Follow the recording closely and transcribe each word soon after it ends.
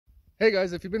Hey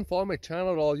guys, if you've been following my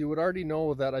channel at all, you would already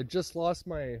know that I just lost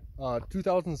my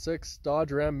 2006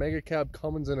 Dodge Ram Mega Cab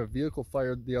Cummins in a vehicle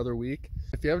fire the other week.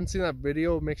 If you haven't seen that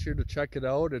video, make sure to check it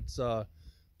out. It's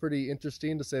pretty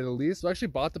interesting to say the least. So I actually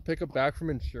bought the pickup back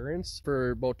from insurance for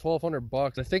about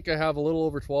 $1,200. I think I have a little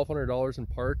over $1,200 in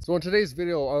parts. So in today's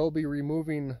video, I'll be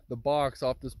removing the box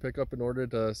off this pickup in order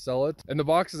to sell it. And the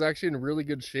box is actually in really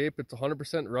good shape. It's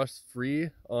 100% rust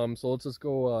free. So let's just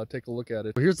go take a look at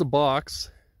it. So here's the box.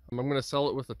 I'm going to sell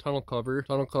it with a tonneau cover.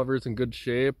 Tonneau cover is in good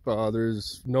shape.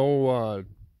 There's no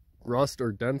rust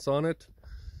or dents on it.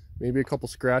 Maybe a couple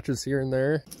scratches here and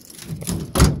there.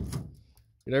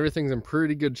 And everything's in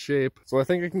pretty good shape. So I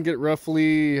think I can get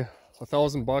roughly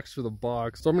 $1,000 for the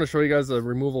box. So I'm going to show you guys the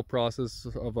removal process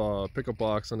of a pickup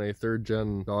box on a 3rd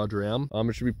gen Dodge Ram.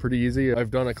 It should be pretty easy.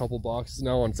 I've done a couple boxes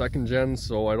now on 2nd gen,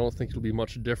 so I don't think it'll be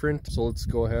much different. So let's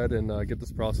go ahead and get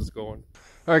this process going.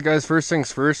 All right guys, first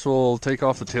things first, we'll take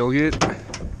off the tailgate.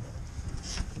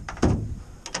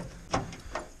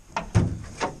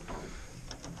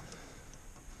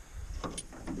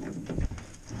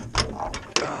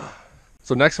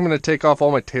 So next I'm going to take off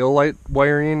all my tail light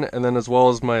wiring, and then as well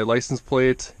as my license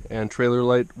plate and trailer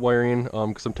light wiring,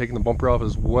 because I'm taking the bumper off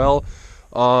as well.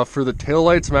 For the tail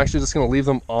lights, I'm actually just going to leave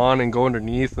them on and go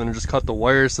underneath and then just cut the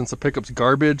wires since the pickup's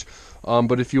garbage.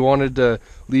 But if you wanted to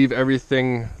leave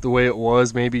everything the way it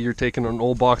was, maybe you're taking an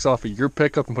old box off of your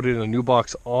pickup and putting a new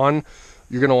box on,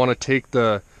 you're going to want to take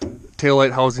the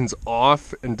taillight housings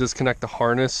off and disconnect the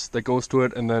harness that goes to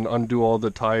it, and then undo all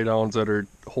the tie downs that are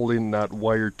holding that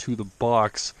wire to the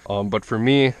box. But for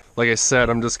me, like I said,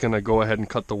 I'm just going to go ahead and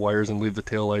cut the wires and leave the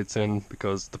taillights in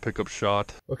because the pickup's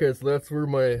shot. Okay, so that's where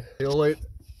my taillight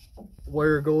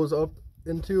wire goes up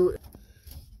into.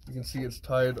 You can see it's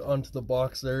tied onto the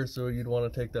box there, so you'd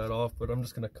want to take that off, but I'm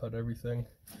just going to cut everything.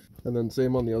 And then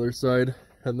same on the other side.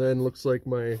 And then looks like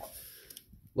my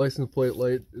license plate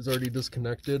light is already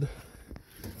disconnected.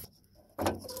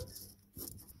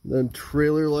 Then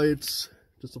trailer lights,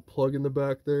 just a plug in the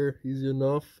back there, easy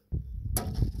enough.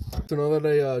 So now that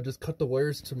I just cut the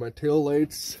wires to my tail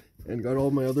lights and got all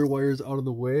my other wires out of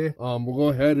the way, we'll go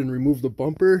ahead and remove the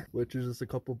bumper, which is just a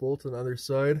couple bolts on either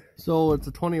side. So it's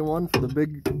a 21 for the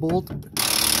big bolt.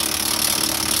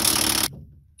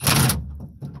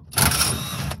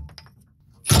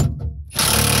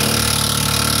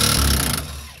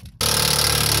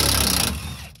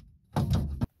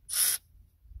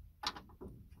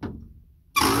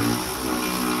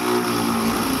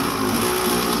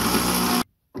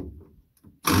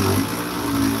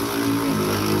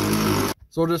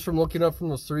 So just from looking up from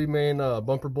those 3 main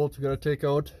bumper bolts we got to take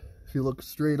out, if you look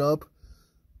straight up,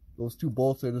 those 2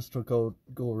 bolts I just took out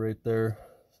go right there.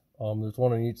 There's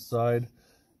one on each side,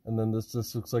 and then this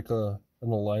just looks like an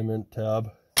alignment tab.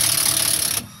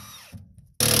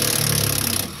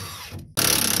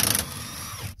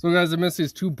 So guys, I missed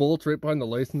these 2 bolts right behind the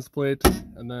license plate,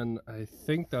 and then I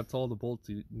think that's all the bolts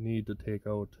you need to take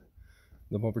out.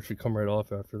 The bumper should come right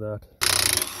off after that.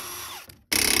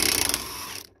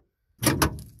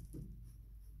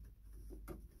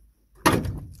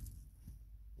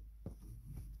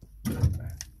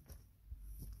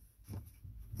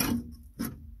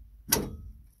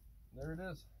 There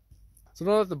it is. So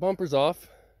now that the bumper's off,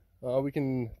 we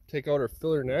can take out our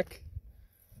filler neck.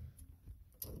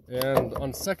 And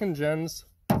on 2nd gens,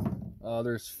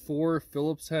 there's 4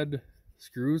 Phillips head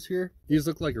screws here. These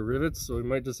look like rivets, so we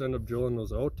might just end up drilling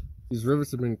those out. These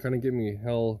rivets have been kind of giving me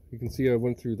hell. You can see I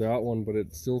went through that one, but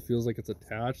it still feels like it's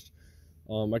attached.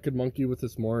 I could monkey with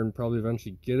this more and probably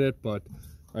eventually get it, but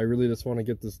I really just want to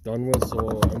get this done with,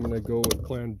 so I'm going to go with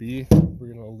plan B.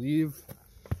 We're going to leave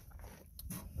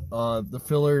the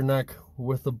filler neck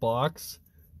with the box,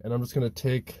 and I'm just going to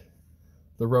take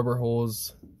the rubber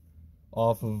hose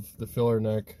off of the filler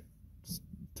neck. Just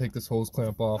take this hose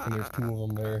clamp off, and there's 2 of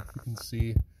them there, you can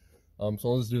see. So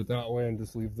I'll just do it that way and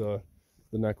just leave the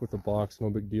neck with the box, no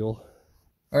big deal.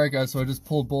 Alright guys, so I just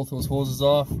pulled both those hoses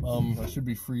off. I should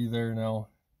be free there now.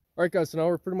 Alright guys, so now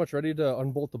we're pretty much ready to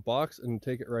unbolt the box and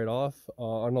take it right off.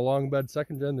 On the long bed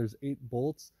 2nd gen, there's 8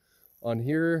 bolts. On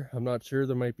here, I'm not sure,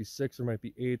 there might be 6 or might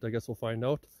be 8, I guess we'll find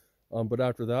out. But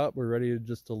after that, we're ready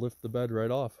just to lift the bed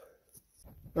right off.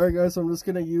 Alright guys, so I'm just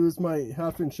going to use my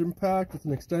 1/2-inch impact with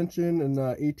an extension and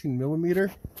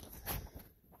 18mm.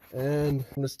 And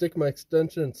I'm going to stick my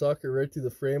extension and socket right through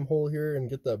the frame hole here and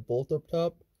get that bolt up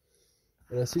top.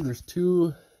 And I see there's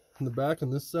 2 in the back on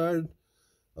this side,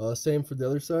 same for the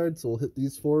other side, so we'll hit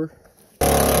these 4.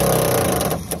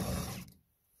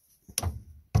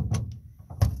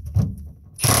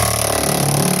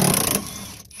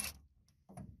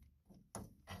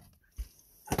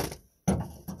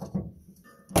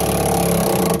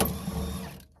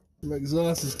 My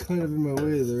exhaust is kind of in my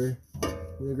way there. I'm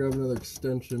gonna grab another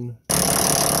extension.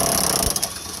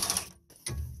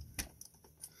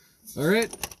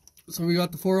 Alright, so we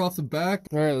got the 4 off the back.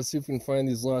 Alright, let's see if we can find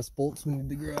these last bolts we need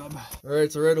to grab.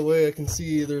 Alright, so right away I can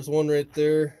see there's one right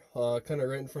there, kind of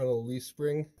right in front of the leaf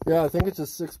spring. Yeah, I think it's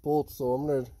just 6 bolts, so I'm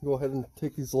gonna go ahead and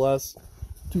take these last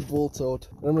 2 bolts out.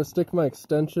 And I'm gonna stick my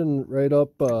extension right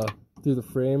up through the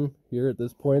frame here at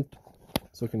this point,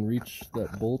 so I can reach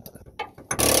that bolt.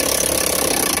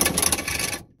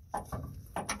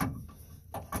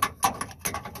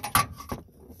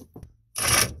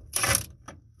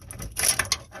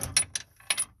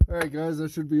 Alright guys, that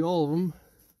should be all of them.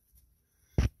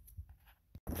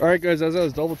 Alright guys, as I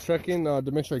was double checking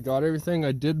to make sure I got everything,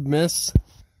 I did miss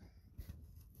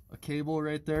a cable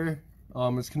right there.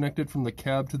 It's connected from the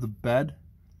cab to the bed,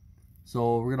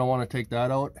 so we're going to want to take that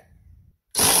out.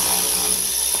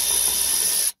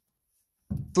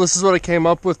 So this is what I came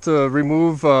up with to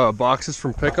remove boxes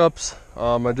from pickups.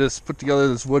 I just put together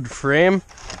this wood frame,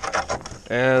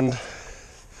 and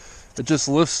it just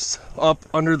lifts up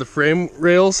under the frame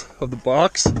rails of the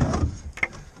box,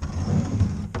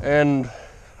 and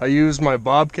I use my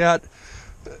Bobcat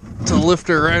to lift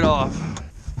her right off.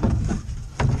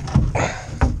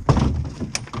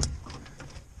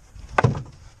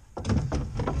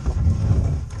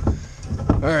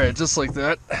 Alright, just like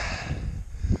that.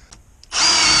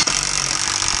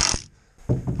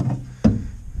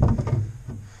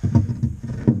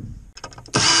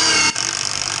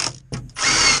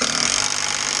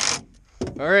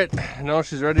 Alright, now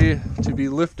she's ready to be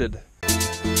lifted.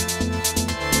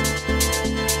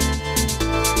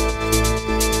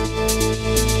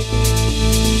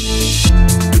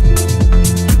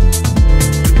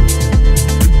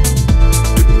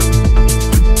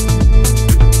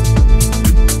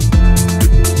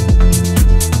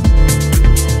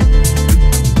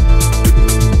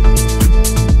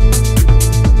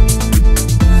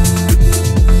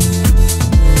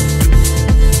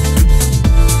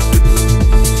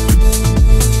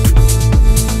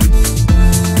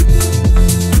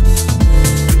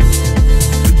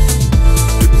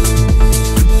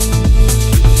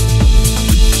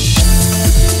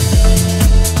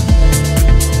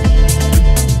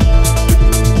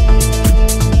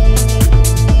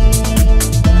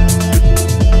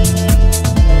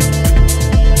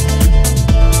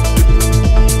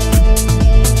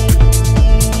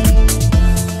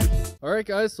 Alright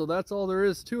guys, so that's all there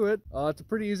is to it. It's a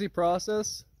pretty easy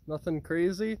process, nothing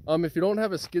crazy. If you don't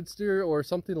have a skid steer or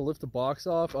something to lift the box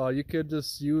off, you could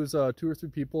just use 2 or 3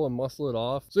 people and muscle it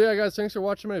off. So yeah guys, thanks for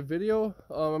watching my video.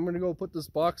 I'm gonna go put this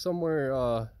box somewhere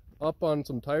up on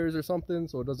some tires or something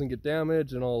so it doesn't get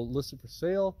damaged, and I'll list it for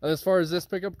sale. And as far as this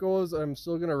pickup goes, I'm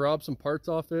still gonna rob some parts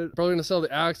off it. Probably gonna sell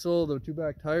the axle, the 2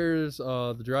 back tires,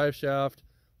 the drive shaft.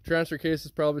 Transfer case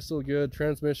is probably still good.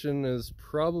 Transmission is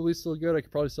probably still good. I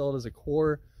could probably sell it as a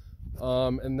core.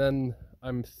 And then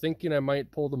I'm thinking I might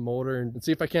pull the motor and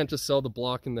see if I can't just sell the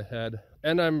block in the head.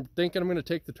 And I'm thinking I'm going to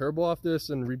take the turbo off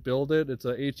this and rebuild it. It's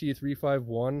a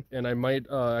HE351, and I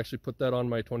might actually put that on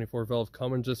my 24 valve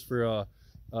Cummins just for a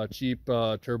cheap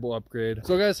turbo upgrade.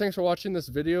 So guys, thanks for watching this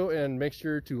video, and make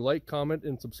sure to like, comment,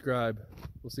 and subscribe.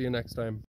 We'll see you next time.